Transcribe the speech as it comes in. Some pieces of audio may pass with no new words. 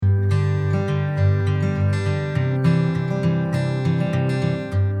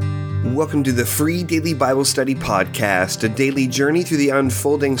welcome to the free daily Bible study podcast, a daily journey through the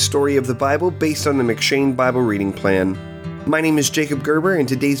unfolding story of the Bible based on the McShane Bible reading plan. My name is Jacob Gerber, and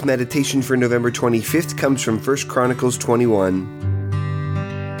today's meditation for November 25th comes from 1 Chronicles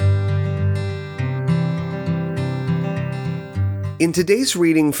 21. In today's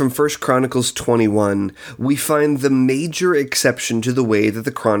reading from 1 Chronicles 21, we find the major exception to the way that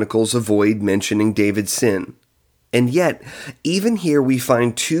the Chronicles avoid mentioning David's sin. And yet, even here we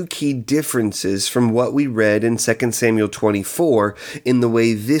find two key differences from what we read in 2 Samuel 24 in the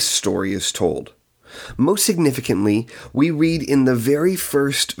way this story is told. Most significantly, we read in the very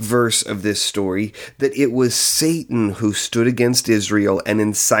first verse of this story that it was Satan who stood against Israel and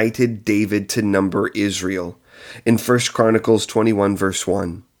incited David to number Israel, in 1 Chronicles 21 verse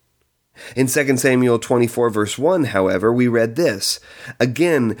 1. In 2 Samuel 24 verse 1, however, we read this: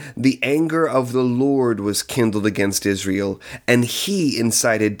 "Again, the anger of the Lord was kindled against Israel, and he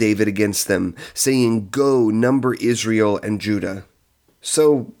incited David against them, saying, 'Go, number Israel and Judah.'"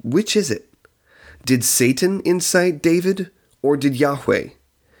 So, which is it? Did Satan incite David, or did Yahweh?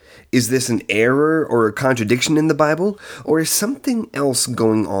 Is this an error or a contradiction in the Bible, or is something else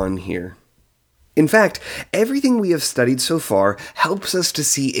going on here? In fact, everything we have studied so far helps us to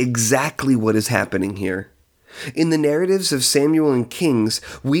see exactly what is happening here. In the narratives of Samuel and Kings,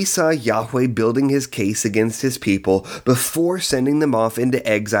 we saw Yahweh building his case against his people before sending them off into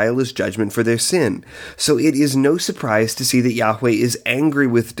exile as judgment for their sin. So it is no surprise to see that Yahweh is angry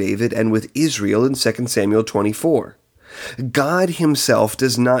with David and with Israel in 2 Samuel 24. God himself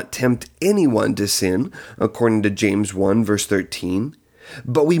does not tempt anyone to sin, according to James 1 verse 13.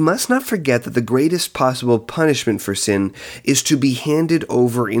 But we must not forget that the greatest possible punishment for sin is to be handed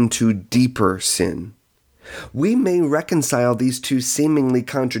over into deeper sin. We may reconcile these two seemingly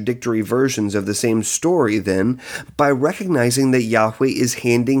contradictory versions of the same story, then, by recognizing that Yahweh is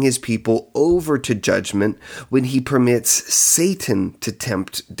handing his people over to judgment when he permits Satan to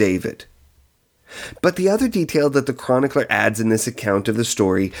tempt David. But the other detail that the chronicler adds in this account of the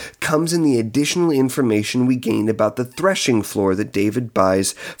story comes in the additional information we gain about the threshing floor that David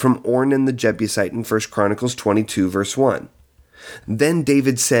buys from Ornan the Jebusite in 1 Chronicles 22 verse 1. "Then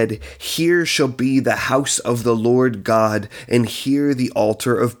David said, 'Here shall be the house of the Lord God, and here the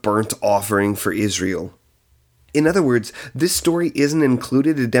altar of burnt offering for Israel.'" In other words, this story isn't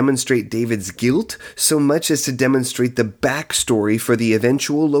included to demonstrate David's guilt so much as to demonstrate the backstory for the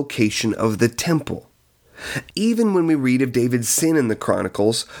eventual location of the temple. Even when we read of David's sin in the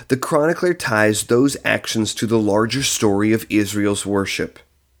Chronicles, the chronicler ties those actions to the larger story of Israel's worship.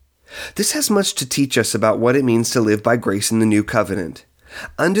 This has much to teach us about what it means to live by grace in the New Covenant.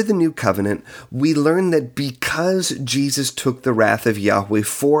 Under the New Covenant, we learn that because Jesus took the wrath of Yahweh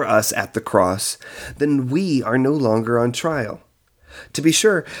for us at the cross, then we are no longer on trial. To be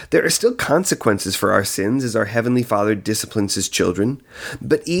sure, there are still consequences for our sins as our Heavenly Father disciplines His children,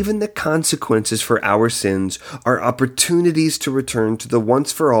 but even the consequences for our sins are opportunities to return to the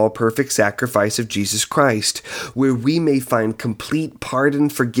once-for-all perfect sacrifice of Jesus Christ, where we may find complete pardon,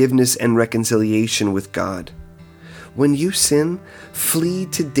 forgiveness, and reconciliation with God. When you sin, flee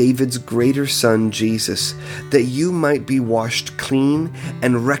to David's greater son, Jesus, that you might be washed clean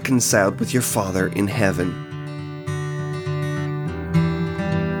and reconciled with your Father in heaven.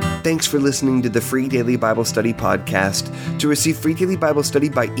 Thanks for listening to the Free Daily Bible Study podcast. To receive Free Daily Bible Study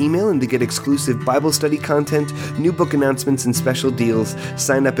by email and to get exclusive Bible study content, new book announcements, and special deals,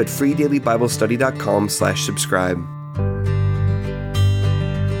 sign up at freedailybiblestudy.com/subscribe.